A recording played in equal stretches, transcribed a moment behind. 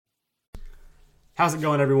How's it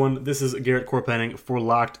going, everyone? This is Garrett Corpenning for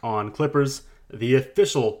Locked On Clippers, the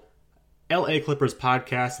official LA Clippers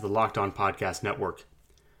podcast of the Locked On Podcast Network.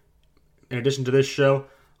 In addition to this show,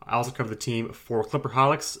 I also cover the team for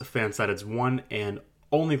Clipperholics, Fansided's one and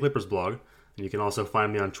only Clippers blog. And you can also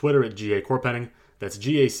find me on Twitter at GA Corpenning. That's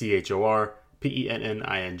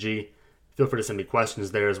GACHORPENNING. Feel free to send me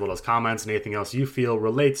questions there, as well as comments and anything else you feel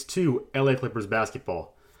relates to LA Clippers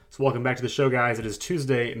basketball. So welcome back to the show, guys. It is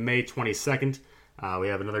Tuesday, May 22nd. We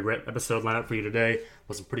have another great episode lined up for you today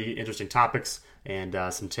with some pretty interesting topics and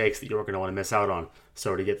some takes that you're going to want to miss out on.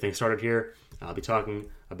 So to get things started here, I'll be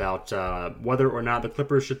talking about whether or not the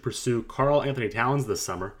Clippers should pursue Karl Anthony Towns this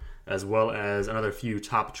summer, as well as another few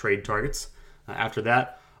top trade targets. After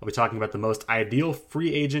that, I'll be talking about the most ideal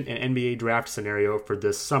free agent and NBA draft scenario for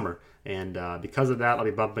this summer. And because of that, I'll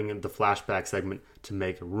be bumping the flashback segment to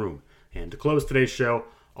make room. And to close today's show,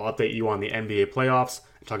 I'll update you on the NBA playoffs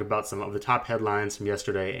and talk about some of the top headlines from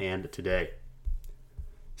yesterday and today.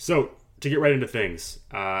 So, to get right into things,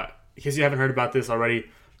 in case you haven't heard about this already,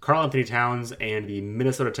 Karl Anthony Towns and the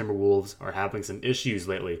Minnesota Timberwolves are having some issues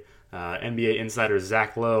lately. NBA insider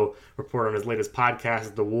Zach Lowe reported on his latest podcast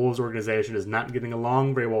that the Wolves organization is not getting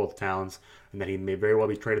along very well with Towns and that he may very well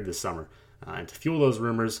be traded this summer. And to fuel those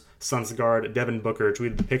rumors, Suns guard Devin Booker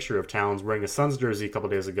tweeted the picture of Towns wearing a Suns jersey a couple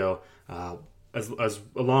days ago, as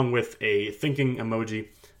along with a thinking emoji,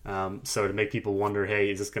 so to make people wonder, hey,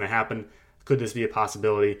 is this going to happen? Could this be a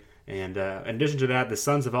possibility? And in addition to that, the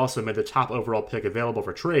Suns have also made the top overall pick available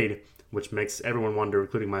for trade, which makes everyone wonder,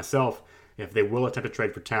 including myself, if they will attempt to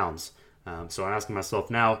trade for Towns. So I'm asking myself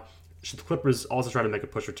now, should the Clippers also try to make a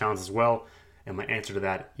push for Towns as well? And my answer to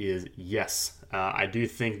that is yes. I do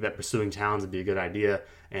think that pursuing Towns would be a good idea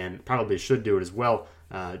and probably should do it as well,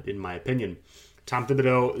 in my opinion. Tom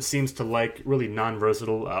Thibodeau seems to like really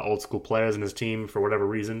non-versatile old-school players in his team for whatever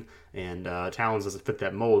reason, and Towns doesn't fit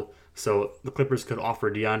that mold. So the Clippers could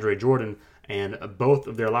offer DeAndre Jordan and both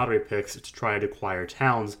of their lottery picks to try to acquire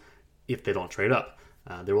Towns if they don't trade up.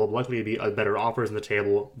 There will likely be better offers on the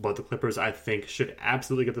table, but the Clippers, I think, should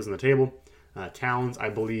absolutely get this on the table. Towns, I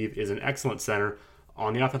believe, is an excellent center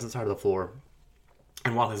on the offensive side of the floor,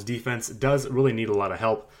 and while his defense does really need a lot of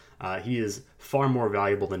help, he is far more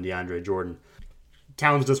valuable than DeAndre Jordan.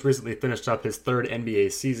 Towns just recently finished up his third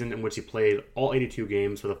NBA season in which he played all 82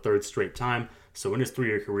 games for the third straight time. So in his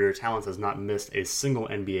 3-year career, Towns has not missed a single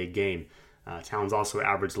NBA game. Towns also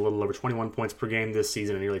averaged a little over 21 points per game this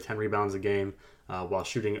season and nearly 10 rebounds a game, while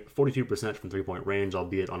shooting 42% from three-point range,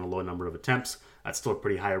 albeit on a low number of attempts. That's still a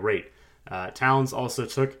pretty high rate. Towns also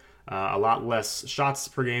took a lot less shots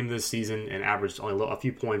per game this season and averaged only a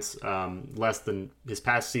few points less than his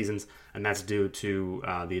past seasons, and that's due to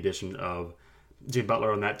the addition of Jimmy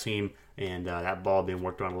Butler on that team, and that ball being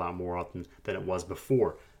worked on a lot more often than it was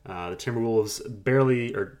before. The Timberwolves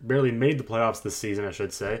barely made the playoffs this season, I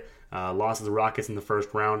should say. Lost to the Rockets in the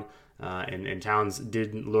first round, and Towns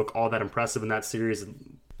didn't look all that impressive in that series,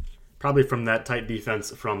 probably from that tight defense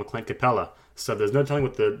from Clint Capella. So there's no telling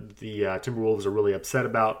what the Timberwolves are really upset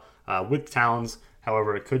about with Towns.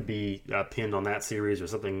 However, it could be pinned on that series or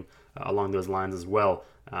something along those lines as well.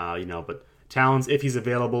 But Towns, if he's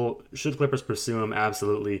available, should Clippers pursue him?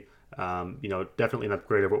 Absolutely. Definitely an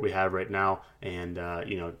upgrade of what we have right now. And,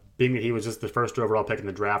 being that he was just the first overall pick in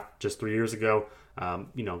the draft just 3 years ago,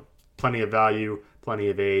 plenty of value, plenty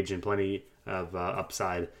of age, and plenty of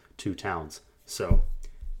upside to Towns. So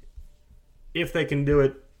if they can do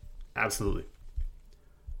it, absolutely.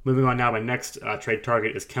 Moving on now, my next trade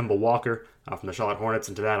target is Kemba Walker from the Charlotte Hornets.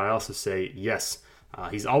 And to that, I also say yes.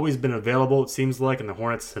 He's always been available, it seems like, and the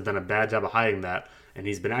Hornets have done a bad job of hiding that. And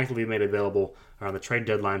he's been actively made available around the trade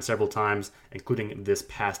deadline several times, including this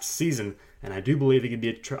past season. And I do believe he could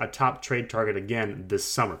be a top trade target again this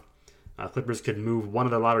summer. Clippers could move one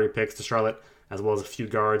of their lottery picks to Charlotte, as well as a few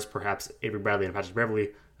guards, perhaps Avery Bradley and Patrick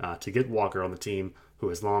Beverley, to get Walker on the team, who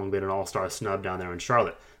has long been an all-star snub down there in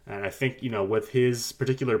Charlotte. And I think, with his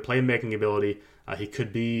particular playmaking ability, he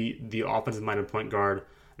could be the offensive-minded point guard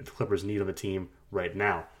that the Clippers need on the team right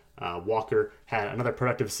now. Walker had another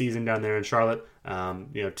productive season down there in Charlotte.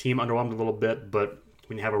 Team underwhelmed a little bit, but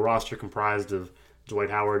when you have a roster comprised of Dwight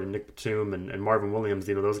Howard and Nick Batum and Marvin Williams,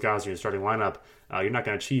 those guys in your starting lineup, you're not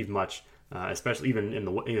going to achieve much, especially even in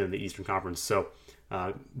the Eastern Conference. So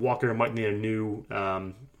Walker might need a new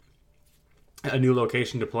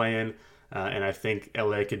location to play in, and I think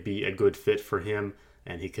LA could be a good fit for him,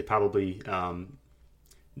 and he could probably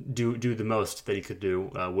do the most that he could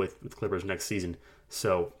do with Clippers next season.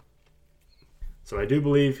 So I do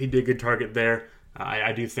believe he'd be a good target there.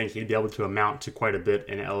 I do think he'd be able to amount to quite a bit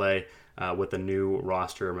in LA. with the new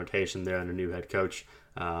roster rotation there and a new head coach.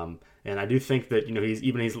 And I do think that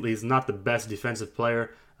he's not the best defensive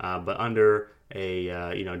player, but under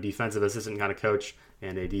a defensive assistant kind of coach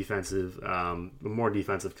and a more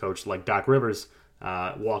defensive coach like Doc Rivers,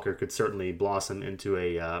 Walker could certainly blossom into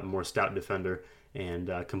a more stout defender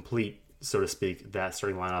and complete, so to speak, that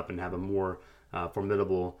starting lineup and have a more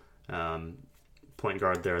formidable point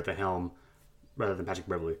guard there at the helm rather than Patrick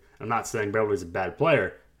Beverley. I'm not saying Beverley's a bad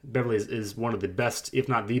player. Beverley is one of the best, if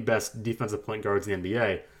not the best, defensive point guards in the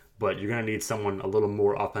NBA, but you're going to need someone a little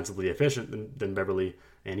more offensively efficient than Beverley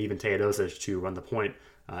and even Teodosic to run the point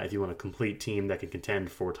if you want a complete team that can contend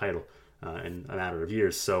for a title in a matter of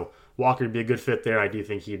years. So Walker would be a good fit there. I do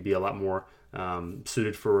think he'd be a lot more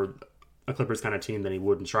suited for a Clippers kind of team than he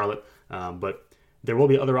would in Charlotte. But there will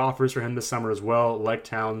be other offers for him this summer as well, like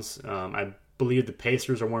Towns. I believe the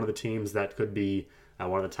Pacers are one of the teams that could be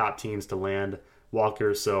one of the top teams to land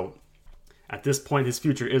Walker. So at this point, his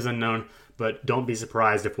future is unknown, but don't be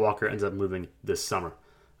surprised if Walker ends up moving this summer.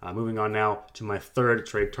 Moving on now to my third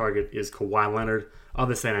trade target is Kawhi Leonard of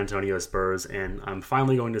the San Antonio Spurs, and I'm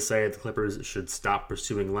finally going to say the Clippers should stop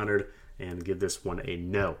pursuing Leonard and give this one a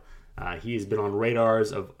no. He's been on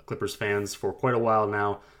radars of Clippers fans for quite a while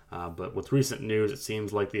now, but with recent news, it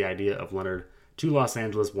seems like the idea of Leonard to Los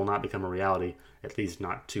Angeles will not become a reality, at least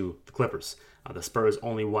not to the Clippers. The Spurs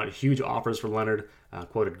only want huge offers for Leonard,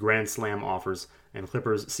 quoted Grand Slam offers, and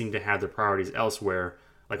Clippers seem to have their priorities elsewhere,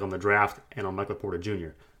 like on the draft and on Michael Porter Jr.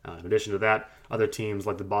 In addition to that, other teams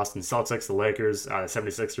like the Boston Celtics, the Lakers, the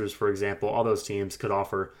 76ers, for example, all those teams could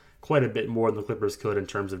offer quite a bit more than the Clippers could in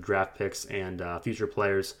terms of draft picks and future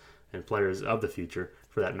players and players of the future,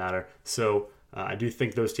 for that matter. So I do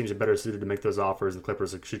think those teams are better suited to make those offers, and the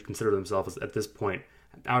Clippers should consider themselves at this point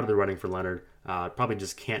out of the running for Leonard. Probably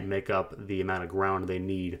just can't make up the amount of ground they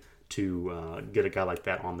need to get a guy like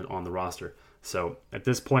that on the roster. So at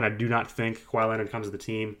this point, I do not think Kawhi Leonard comes to the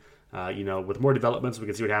team. With more developments, we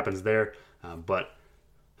can see what happens there. But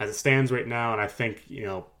as it stands right now, and I think,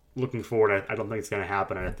 looking forward, I don't think it's going to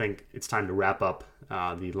happen. And I think it's time to wrap up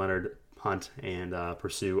the Leonard hunt and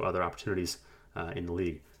pursue other opportunities in the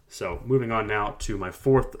league. So moving on now to my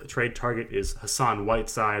fourth trade target is Hassan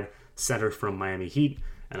Whiteside, center from Miami Heat.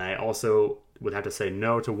 And I also would have to say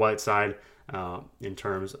no to Whiteside in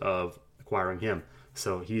terms of acquiring him.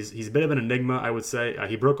 So he's a bit of an enigma, I would say.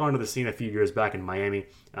 He broke onto the scene a few years back in Miami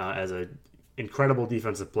as an incredible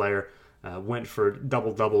defensive player. Went for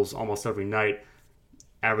double-doubles almost every night.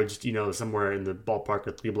 Averaged, somewhere in the ballpark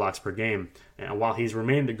of 3 blocks per game. And while he's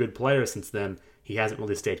remained a good player since then, he hasn't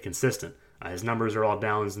really stayed consistent. His numbers are all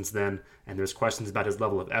down since then, and there's questions about his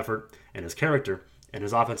level of effort and his character. And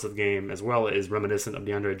his offensive game as well is reminiscent of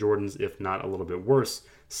DeAndre Jordan's, if not a little bit worse.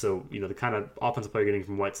 So, the kind of offensive player getting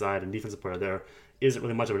from Whiteside and defensive player there isn't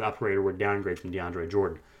really much of an upgrade or a downgrade from DeAndre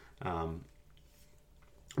Jordan. And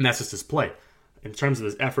that's just his play. In terms of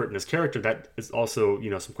his effort and his character, that is also,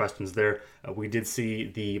 some questions there. We did see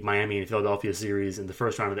the Miami and Philadelphia series in the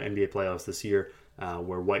first round of the NBA playoffs this year,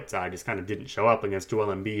 where Whiteside just kind of didn't show up against Joel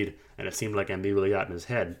Embiid, and it seemed like Embiid really got in his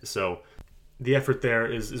head. So the effort there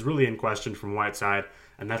is really in question from Whiteside,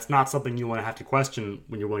 and that's not something you want to have to question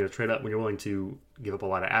when you're willing to trade up, when you're willing to give up a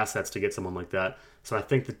lot of assets to get someone like that. So I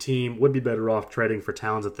think the team would be better off trading for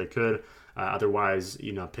Towns if they could. Otherwise,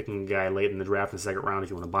 picking a guy late in the draft in the second round if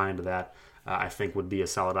you want to buy into that, I think would be a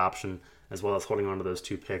solid option, as well as holding on to those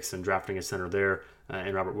 2 picks and drafting a center there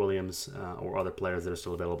and Robert Williams or other players that are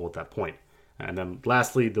still available at that point. And then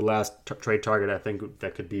lastly, the last trade target I think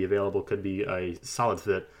that could be available, could be a solid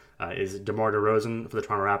fit, is DeMar DeRozan for the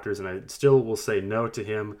Toronto Raptors, and I still will say no to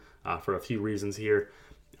him for a few reasons here.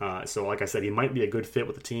 So like I said, he might be a good fit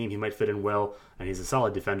with the team. He might fit in well, and he's a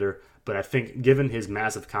solid defender. But I think given his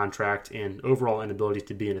massive contract and overall inability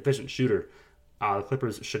to be an efficient shooter, the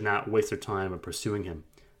Clippers should not waste their time in pursuing him.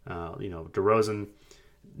 DeRozan,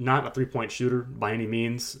 not a three-point shooter by any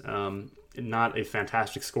means, not a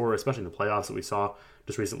fantastic scorer, especially in the playoffs that we saw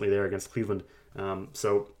just recently there against Cleveland.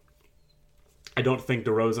 So I don't think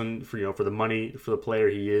DeRozan, for the money, for the player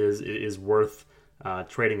he is worth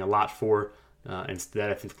trading a lot for. Instead,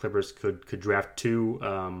 I think the Clippers could draft two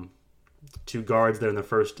guards there in the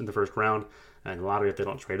first round, and the lottery if they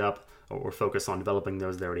don't trade up or focus on developing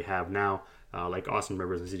those they already have now, like Austin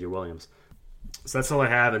Rivers and C.J. Williams. So that's all I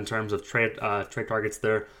have in terms of trade targets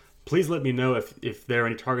there. Please let me know if there are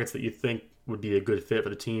any targets that you think would be a good fit for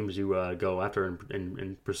the team to go after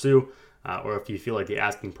and pursue, or if you feel like the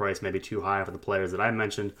asking price may be too high for the players that I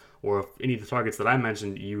mentioned, or if any of the targets that I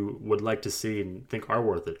mentioned you would like to see and think are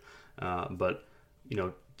worth it. But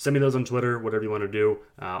send me those on Twitter, whatever you want to do.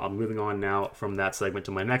 I'm moving on now from that segment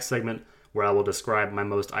to my next segment, where I will describe my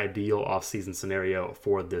most ideal offseason scenario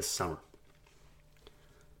for this summer.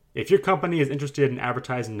 If your company is interested in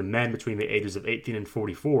advertising to men between the ages of 18 and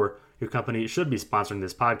 44, your company should be sponsoring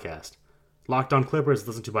this podcast. Locked On Clippers is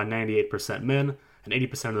listened to by 98% men, and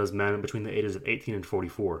 80% of those men between the ages of 18 and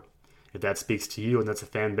 44. If that speaks to you and that's a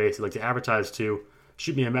fan base you'd like to advertise to,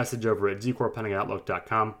 shoot me a message over at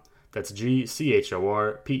gcorpenning@outlook.com. That's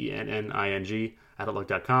GCHORPENNING at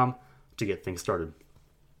outlook.com to get things started.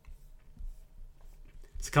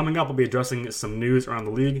 So coming up, I'll be addressing some news around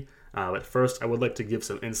the league. But first, I would like to give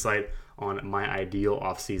some insight on my ideal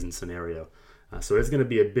offseason scenario. So it's going to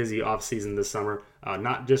be a busy offseason this summer,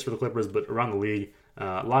 not just for the Clippers, but around the league.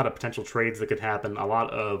 A lot of potential trades that could happen, a lot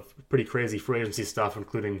of pretty crazy free agency stuff,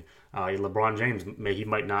 including LeBron James. He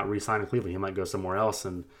might not re-sign in Cleveland. He might go somewhere else,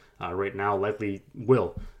 and right now likely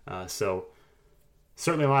will. So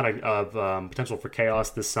certainly a lot of potential for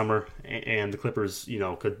chaos this summer, and the Clippers,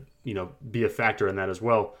 could be a factor in that as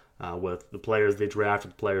well. With the players they draft,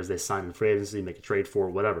 the players they sign in free agency, make a trade for,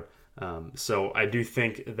 whatever. So I do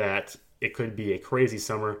think that it could be a crazy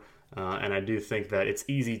summer, and I do think that it's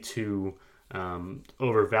easy to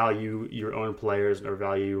overvalue your own players and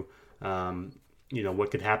overvalue,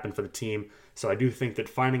 what could happen for the team. So I do think that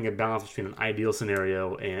finding a balance between an ideal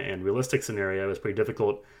scenario and realistic scenario is pretty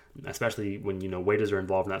difficult, especially when, wages are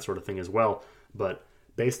involved in that sort of thing as well. But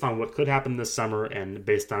based on what could happen this summer and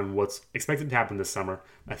based on what's expected to happen this summer,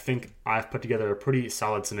 I think I've put together a pretty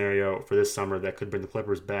solid scenario for this summer that could bring the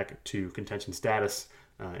Clippers back to contention status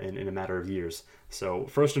in a matter of years. So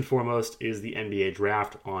first and foremost is the NBA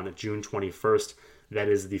draft on June 21st. That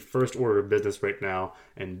is the first order of business right now,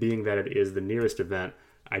 and being that it is the nearest event,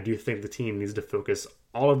 I do think the team needs to focus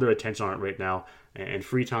all of their attention on it right now, and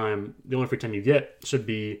free time, the only free time you get should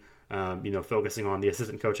be focusing on the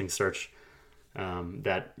assistant coaching search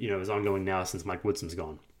that is ongoing now since Mike Woodson's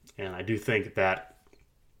gone. And I do think that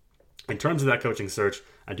in terms of that coaching search,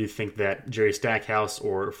 I do think that Jerry Stackhouse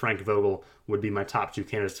or Frank Vogel would be my top two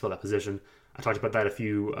candidates to fill that position. I talked about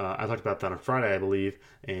that on Friday, I believe,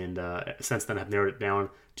 and since then I've narrowed it down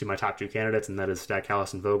to my top two candidates, and that is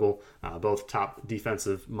Stackhouse and Vogel, both top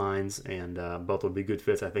defensive minds, and both would be good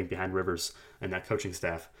fits, I think, behind Rivers and that coaching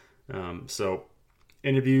staff. So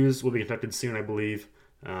interviews will be conducted soon, I believe.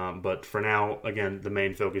 But for now, again, the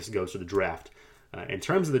main focus goes to the draft. In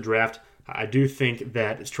terms of the draft, I do think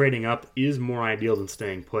that trading up is more ideal than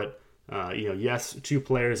staying put. Yes, two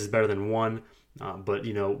players is better than one, but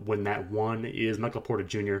when that one is Michael Porter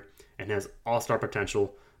Jr. and has all-star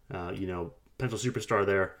potential, potential superstar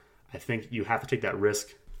there, I think you have to take that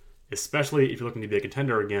risk, especially if you're looking to be a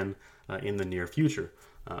contender again in the near future.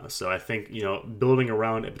 So I think building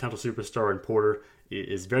around a potential superstar in Porter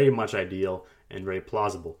is very much ideal and very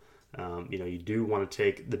plausible. You do want to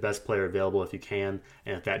take the best player available if you can,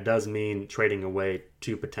 and if that does mean trading away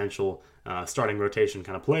two potential starting rotation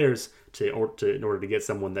kind of players in order to get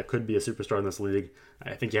someone that could be a superstar in this league,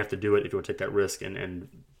 I think you have to do it if you want to take that risk and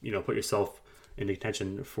put yourself into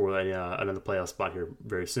contention for another playoff spot here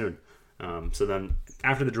very soon. So then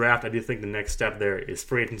after the draft, I do think the next step there is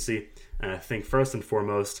free agency, and I think first and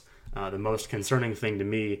foremost, the most concerning thing to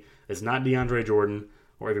me is not DeAndre Jordan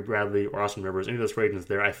or Avery Bradley or Austin Rivers, any of those free agents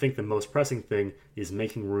there. I think the most pressing thing is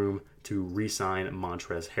making room to re-sign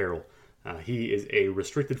Montrezl Harrell. He is a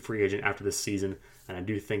restricted free agent after this season, and I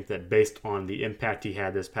do think that based on the impact he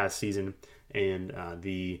had this past season and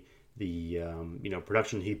the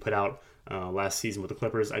production he put out last season with the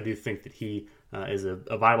Clippers, I do think that he is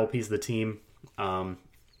a vital piece of the team. And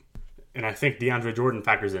I think DeAndre Jordan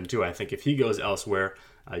factors in too. I think if he goes elsewhere,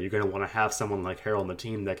 you're going to want to have someone like Harrell on the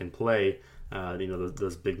team that can play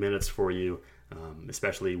those big minutes for you,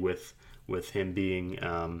 especially with him being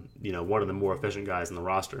one of the more efficient guys in the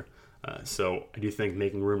roster. So I do think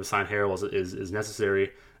making room to sign Harrell is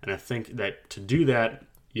necessary, and I think that to do that,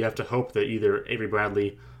 you have to hope that either Avery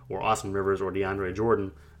Bradley or Austin Rivers or DeAndre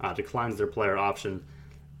Jordan declines their player option,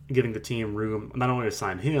 giving the team room not only to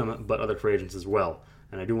sign him, but other free agents as well.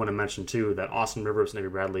 And I do want to mention, too, that Austin Rivers and Avery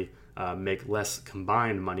Bradley make less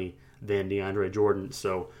combined money than DeAndre Jordan.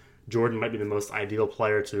 So Jordan might be the most ideal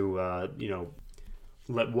player to,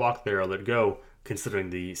 let walk there or let go, considering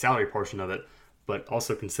the salary portion of it, but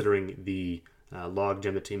also considering the log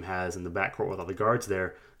jam the team has in the backcourt with all the guards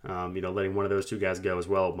there. Letting one of those two guys go as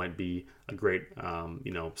well might be a great,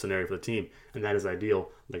 scenario for the team. And that is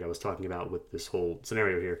ideal, like I was talking about with this whole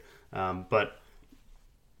scenario here. But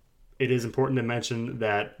it is important to mention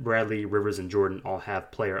that Bradley, Rivers, and Jordan all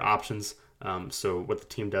have player options. So what the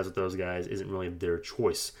team does with those guys isn't really their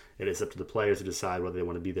choice. It is up to the players to decide whether they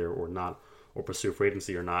want to be there or not, or pursue free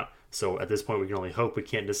agency or not. So at this point, we can only hope. We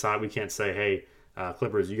can't decide. We can't say, hey,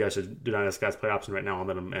 Clippers, you guys should deny this guy's play option right now and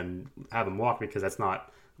let him and have him walk, because that's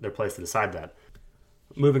not their place to decide that.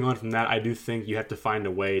 Moving on from that, I do think you have to find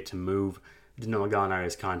a way to move Danilo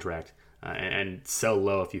Gallinari's contract and sell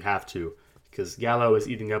low if you have to, because Gallo is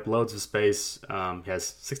eating up loads of space. He has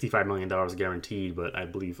 $65 million guaranteed, but I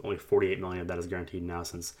believe only $48 million of that is guaranteed now,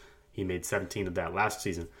 since he made 17 of that last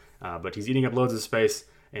season. But he's eating up loads of space,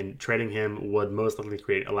 and trading him would most likely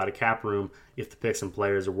create a lot of cap room if the picks and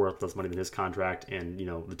players are worth less money than his contract, and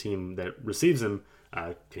the team that receives him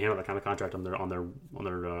can handle that kind of contract on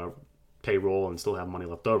their payroll and still have money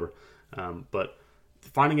left over. But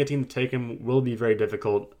finding a team to take him will be very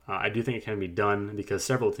difficult. I do think it can be done because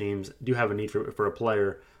several teams do have a need for a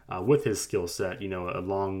player with his skill set, a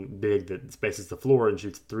long big that spaces the floor and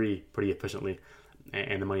shoots three pretty efficiently,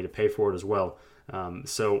 and the money to pay for it as well.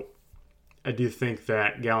 So I do think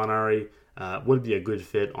that Gallinari would be a good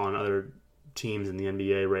fit on other teams in the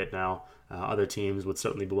NBA right now. Other teams would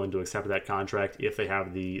certainly be willing to accept that contract if they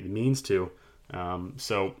have the means to.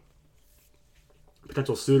 So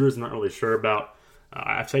potential suitors, I'm not really sure about.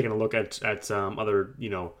 I've taken a look at other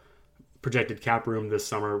projected cap room this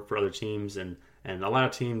summer for other teams, and a lot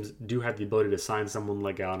of teams do have the ability to sign someone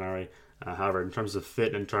like Gallinari. However, in terms of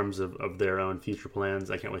fit, in terms of their own future plans,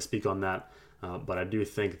 I can't really speak on that. But I do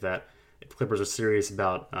think that if the Clippers are serious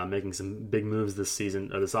about making some big moves this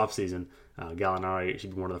season or this offseason, Gallinari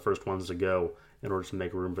should be one of the first ones to go in order to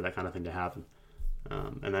make room for that kind of thing to happen.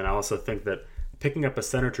 And then I also think that picking up a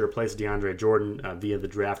center to replace DeAndre Jordan via the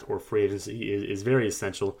draft or free agency is very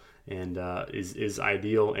essential and is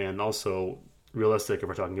ideal and also realistic if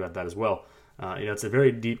we're talking about that as well. It's a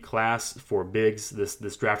very deep class for bigs,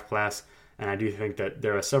 this draft class, and I do think that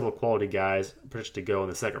there are several quality guys projected to go in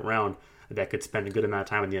the second round that could spend a good amount of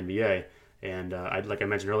time in the NBA. And like I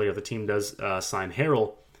mentioned earlier, if the team does sign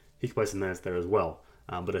Harrell, he can play some minutes there as well.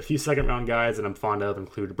 But a few second-round guys that I'm fond of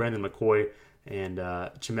include Brandon McCoy and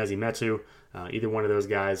Chimezie Metu. Either one of those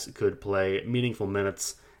guys could play meaningful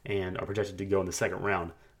minutes and are projected to go in the second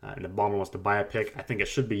round. And if Ballmer wants to buy a pick, I think it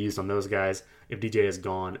should be used on those guys if DJ is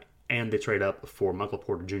gone and they trade up for Michael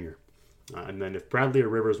Porter Jr. And then if Bradley or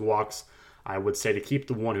Rivers walks, I would say to keep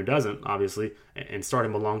the one who doesn't, obviously, and start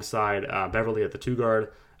him alongside Beverly at the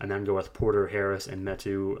 2-guard, and then go with Porter, Harris, and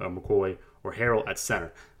Metu, McCoy, or Harrell at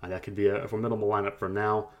center. That could be a formidable lineup for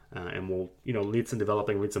now, and will lead some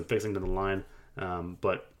developing, lead some fixing to the line.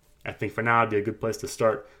 But I think for now it'd be a good place to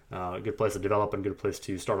start, a good place to develop, and a good place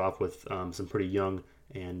to start off with some pretty young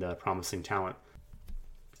and promising talent.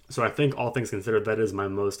 So I think all things considered, that is my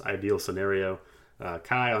most ideal scenario.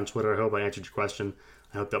 Kai on Twitter, I hope I answered your question.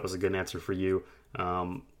 I hope that was a good answer for you.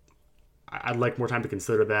 I'd like more time to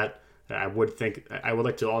consider that. I would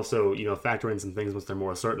like to also, factor in some things once they're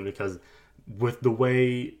more certain, because with the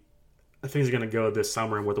way things are going to go this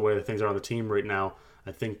summer and with the way that things are on the team right now,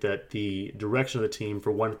 I think that the direction of the team,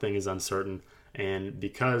 for one thing, is uncertain. And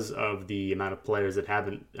because of the amount of players that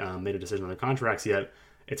haven't made a decision on their contracts yet,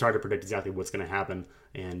 it's hard to predict exactly what's going to happen.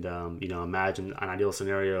 And, imagine an ideal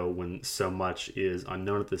scenario when so much is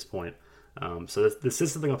unknown at this point. So this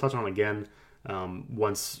is something I'll touch on again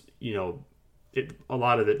once, a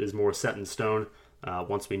lot of it is more set in stone.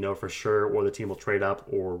 Once we know for sure, or the team will trade up,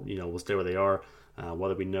 or will stay where they are.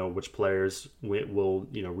 Whether we know which players will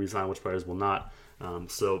re-sign, which players will not.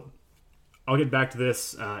 So I'll get back to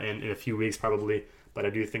this in a few weeks probably. But I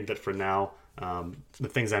do think that for now, the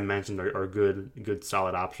things I mentioned are good,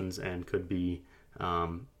 solid options, and could be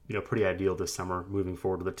pretty ideal this summer moving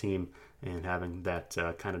forward with the team and having that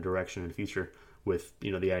kind of direction in the future with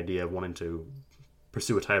the idea of wanting to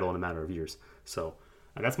pursue a title in a matter of years. So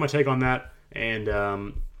that's my take on that. And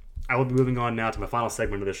I will be moving on now to my final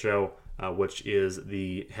segment of the show, which is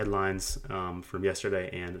the headlines from yesterday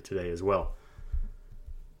and today as well.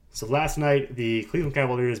 So last night, the Cleveland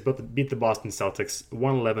Cavaliers beat the Boston Celtics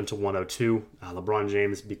 111-102. LeBron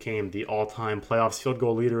James became the all-time playoffs field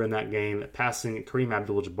goal leader in that game, passing Kareem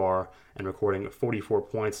Abdul-Jabbar and recording 44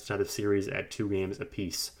 points to tie the series at 2 games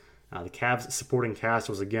apiece. The Cavs' supporting cast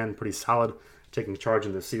was again pretty solid, taking charge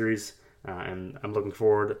in the series, and I'm looking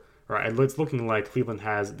forward. It's looking like Cleveland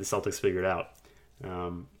has the Celtics figured out.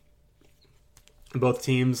 Both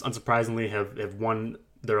teams, unsurprisingly, have won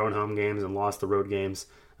their own home games and lost the road games.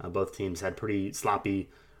 Both teams had pretty sloppy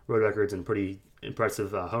road records and pretty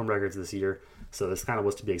impressive home records this year, so this kind of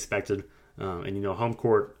was to be expected. And home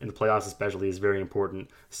court in the playoffs especially is very important.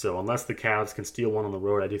 So unless the Cavs can steal one on the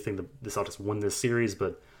road, I do think the Celtics win this series.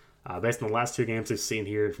 But based on the last 2 games we've seen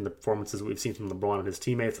here and from the performances we've seen from LeBron and his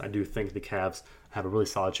teammates, I do think the Cavs have a really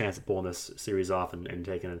solid chance at pulling this series off and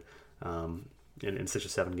taking it in 6 or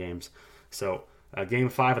 7 games. So Game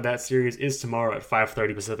 5 of that series is tomorrow at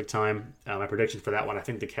 5:30 Pacific time. My prediction for that one, I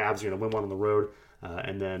think the Cavs are going to win one on the road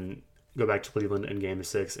and then go back to Cleveland in Game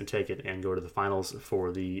 6 and take it and go to the finals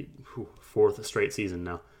for the fourth straight season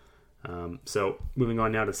now. So moving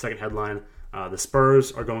on now to the second headline. The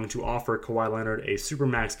Spurs are going to offer Kawhi Leonard a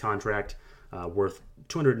supermax contract worth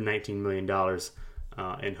 $219 million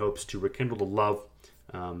in hopes to rekindle the love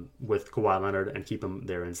with Kawhi Leonard and keep him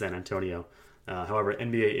there in San Antonio. However,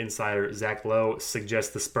 NBA insider Zach Lowe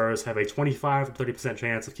suggests the Spurs have a 25 to 30%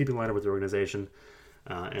 chance of keeping Leonard with the organization.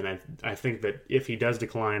 And I think that if he does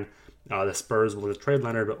decline, the Spurs will trade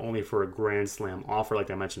Leonard, but only for a Grand Slam offer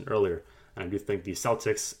like I mentioned earlier. And I do think the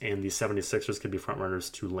Celtics and the 76ers could be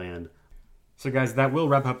frontrunners to land. So guys, that will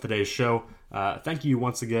wrap up today's show. Thank you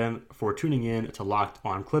once again for tuning in to Locked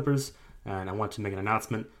on Clippers. And I want to make an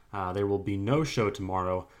announcement. There will be no show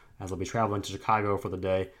tomorrow as I'll be traveling to Chicago for the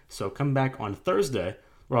day. So come back on Thursday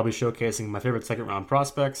where I'll be showcasing my favorite second round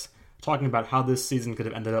prospects, talking about how this season could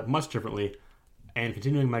have ended up much differently, and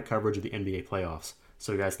continuing my coverage of the NBA playoffs.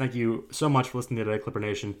 So guys, thank you so much for listening today, Clipper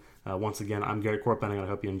Nation. Once again, I'm Garrett Corpenning, and I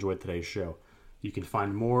hope you enjoyed today's show. You can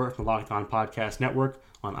find more from the Locked On Podcast Network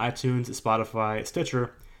on iTunes, Spotify,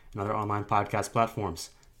 Stitcher, and other online podcast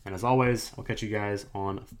platforms. And as always, I'll catch you guys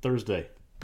on Thursday.